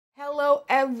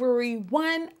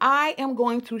everyone. I am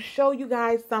going to show you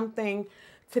guys something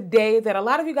today that a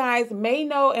lot of you guys may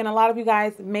know and a lot of you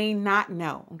guys may not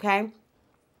know, okay?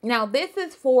 Now, this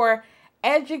is for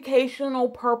educational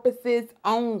purposes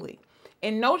only.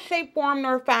 In no shape, form,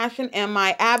 nor fashion am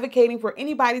I advocating for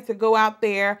anybody to go out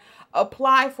there,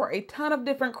 apply for a ton of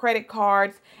different credit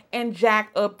cards, and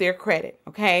jack up their credit,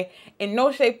 okay? In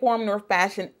no shape, form, nor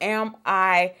fashion am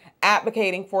I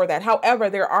advocating for that. However,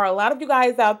 there are a lot of you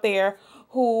guys out there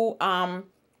who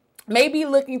may be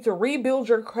looking to rebuild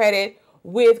your credit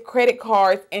with credit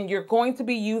cards, and you're going to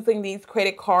be using these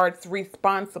credit cards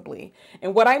responsibly.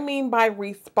 And what I mean by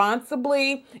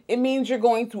responsibly, it means you're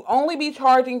going to only be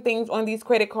charging things on these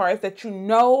credit cards that you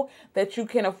know that you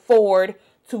can afford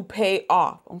to pay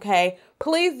off, okay?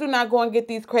 Please do not go and get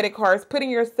these credit cards, putting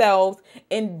yourselves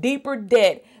in deeper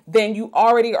debt than you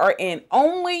already are in.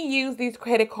 Only use these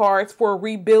credit cards for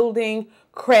rebuilding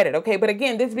credit, okay? But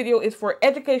again, this video is for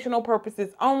educational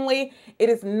purposes only. It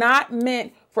is not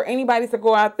meant for anybody to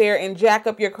go out there and jack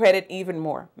up your credit even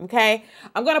more, okay?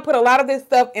 I'm going to put a lot of this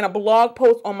stuff in a blog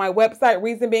post on my website.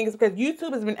 Reason being is because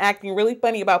YouTube has been acting really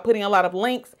funny about putting a lot of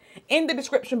links in the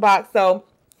description box. So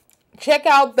check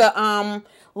out the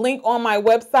link on my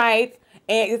website,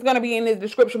 and it's going to be in the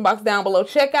description box down below.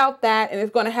 Check out that, and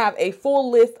it's going to have a full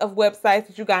list of websites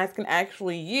that you guys can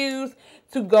actually use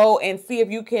to go and see if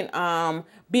you can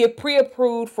be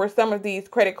pre-approved for some of these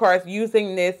credit cards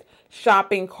using this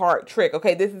shopping cart trick.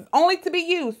 Okay, this is only to be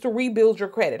used to rebuild your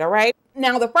credit, all right?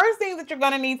 Now, the first thing that you're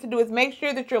going to need to do is make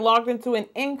sure that you're logged into an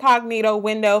incognito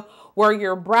window where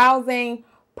you're browsing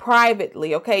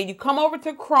privately, okay? You come over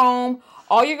to Chrome.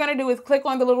 All you're going to do is click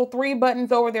on the little three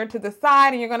buttons over there to the side,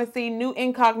 and you're going to see new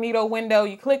incognito window.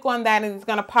 You click on that, and it's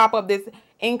going to pop up this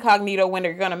incognito window.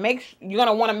 You're going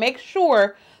to want to make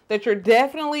sure that you're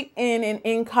definitely in an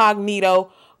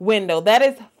incognito window. That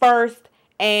is first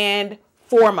and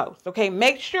foremost, okay?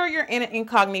 Make sure you're in an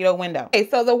incognito window. Okay,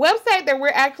 so the website that we're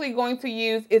actually going to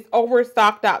use is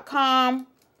overstock.com.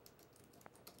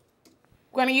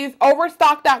 We're going to use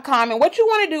overstock.com, and what you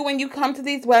want to do when you come to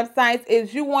these websites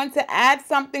is you want to add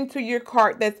something to your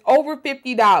cart that's over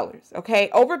 $50, okay?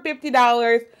 Over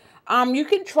 $50. You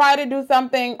can try to do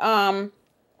something.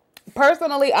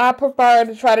 Personally, I prefer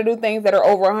to try to do things that are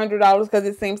over $100 because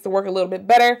it seems to work a little bit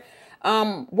better.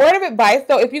 Word of advice,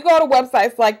 so if you go to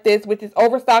websites like this, which is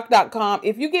overstock.com,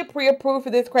 if you get pre-approved for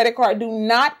this credit card, do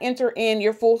not enter in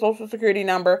your full social security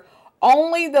number,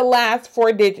 only the last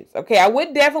 4 digits, okay? I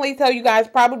would definitely tell you guys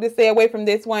probably to stay away from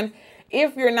this one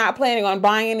if you're not planning on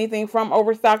buying anything from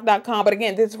overstock.com. But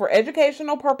again, this is for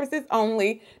educational purposes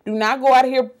only. Do not go out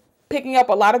here picking up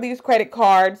a lot of these credit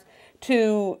cards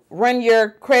to run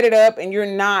your credit up and you're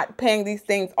not paying these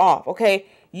things off, okay?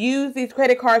 Use these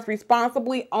credit cards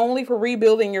responsibly only for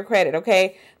rebuilding your credit,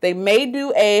 okay? They may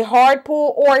do a hard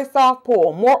pull or a soft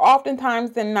pull. More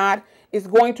oftentimes than not, it's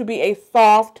going to be a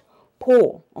soft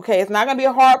pull, okay? It's not going to be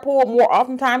a hard pull. More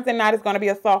oftentimes than not, it's going to be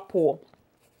a soft pull.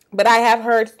 But I have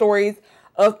heard stories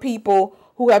of people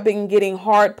who have been getting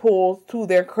hard pulls to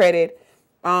their credit,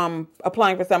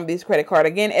 applying for some of these credit cards.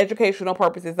 Again, educational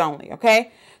purposes only,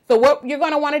 okay? So what you're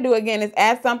going to want to do, again, is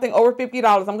add something over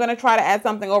 $50. I'm going to try to add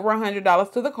something over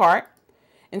 $100 to the cart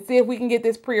and see if we can get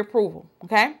this pre-approval,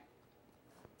 okay?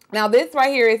 Now, this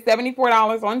right here is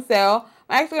 $74 on sale.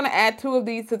 I'm actually going to add 2 of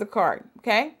these to the cart,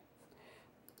 okay?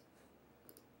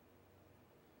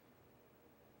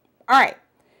 All right.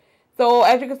 So,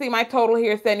 as you can see, my total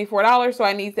here is $74, so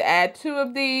I need to add 2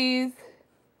 of these.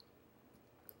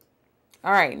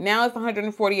 All right, now it's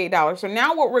 $148. So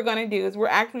now what we're going to do is we're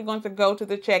actually going to go to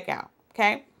the checkout,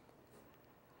 okay?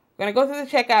 We're going to go to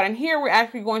the checkout, and here we're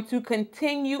actually going to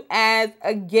continue as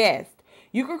a guest.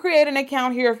 You can create an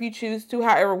account here if you choose to.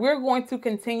 However, we're going to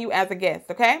continue as a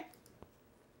guest, okay?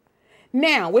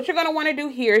 Now, what you're going to want to do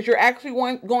here is you're actually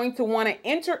going to want to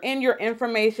enter in your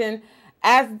information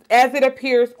as it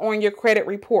appears on your credit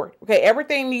report, okay?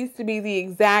 Everything needs to be the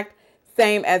exact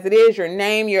same as it is. Your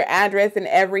name, your address, and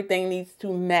everything needs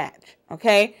to match,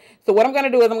 okay? So what I'm going to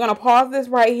do is I'm going to pause this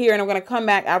right here, and I'm going to come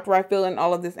back after I fill in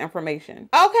all of this information.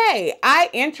 Okay, I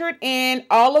entered in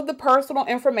all of the personal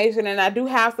information, and I do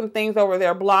have some things over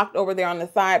there blocked over there on the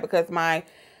side because my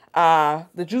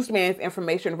the Juice Man's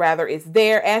information rather is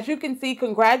there. As you can see,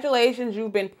 congratulations,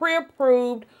 you've been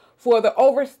pre-approved for the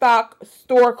Overstock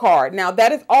store card. Now,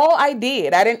 that is all I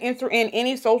did. I didn't enter in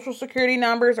any social security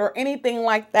numbers or anything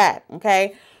like that,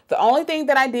 okay? The only thing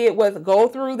that I did was go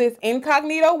through this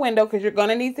incognito window, because you're going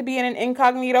to need to be in an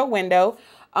incognito window,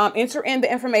 enter in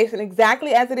the information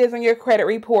exactly as it is on your credit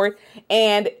report,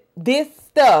 and this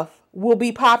stuff will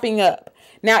be popping up.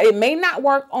 Now, it may not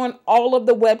work on all of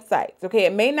the websites, okay?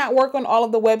 It may not work on all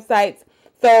of the websites.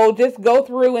 So just go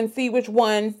through and see which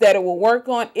ones that it will work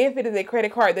on if it is a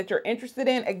credit card that you're interested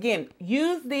in. Again,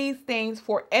 use these things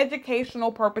for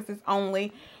educational purposes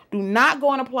only. Do not go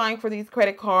on applying for these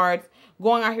credit cards,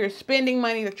 going out here spending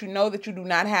money that you know that you do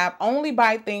not have. Only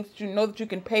buy things that you know that you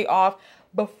can pay off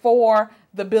before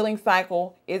the billing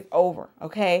cycle is over,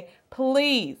 okay?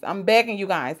 Please, I'm begging you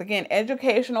guys. Again,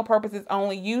 educational purposes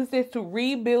only. Use this to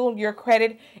rebuild your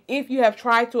credit if you have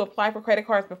tried to apply for credit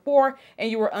cards before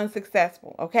and you were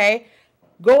unsuccessful, okay?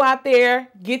 Go out there,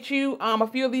 get you a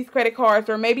few of these credit cards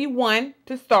or maybe one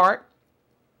to start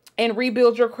and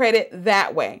rebuild your credit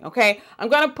that way, okay? I'm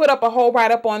going to put up a whole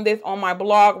write-up on this on my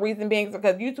blog. Reason being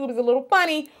because YouTube is a little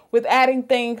funny with adding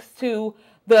things to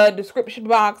the description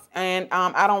box, and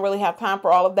I don't really have time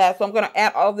for all of that. So I'm going to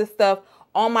add all of this stuff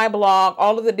on my blog,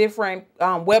 all of the different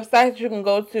websites you can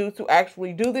go to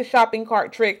actually do this shopping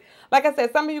cart trick. Like I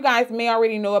said, some of you guys may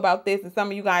already know about this and some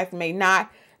of you guys may not.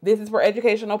 This is for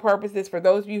educational purposes. For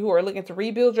those of you who are looking to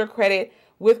rebuild your credit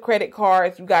with credit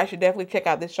cards, you guys should definitely check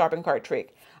out this shopping cart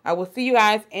trick. I will see you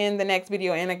guys in the next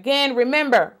video. And again,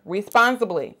 remember,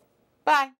 responsibly. Bye.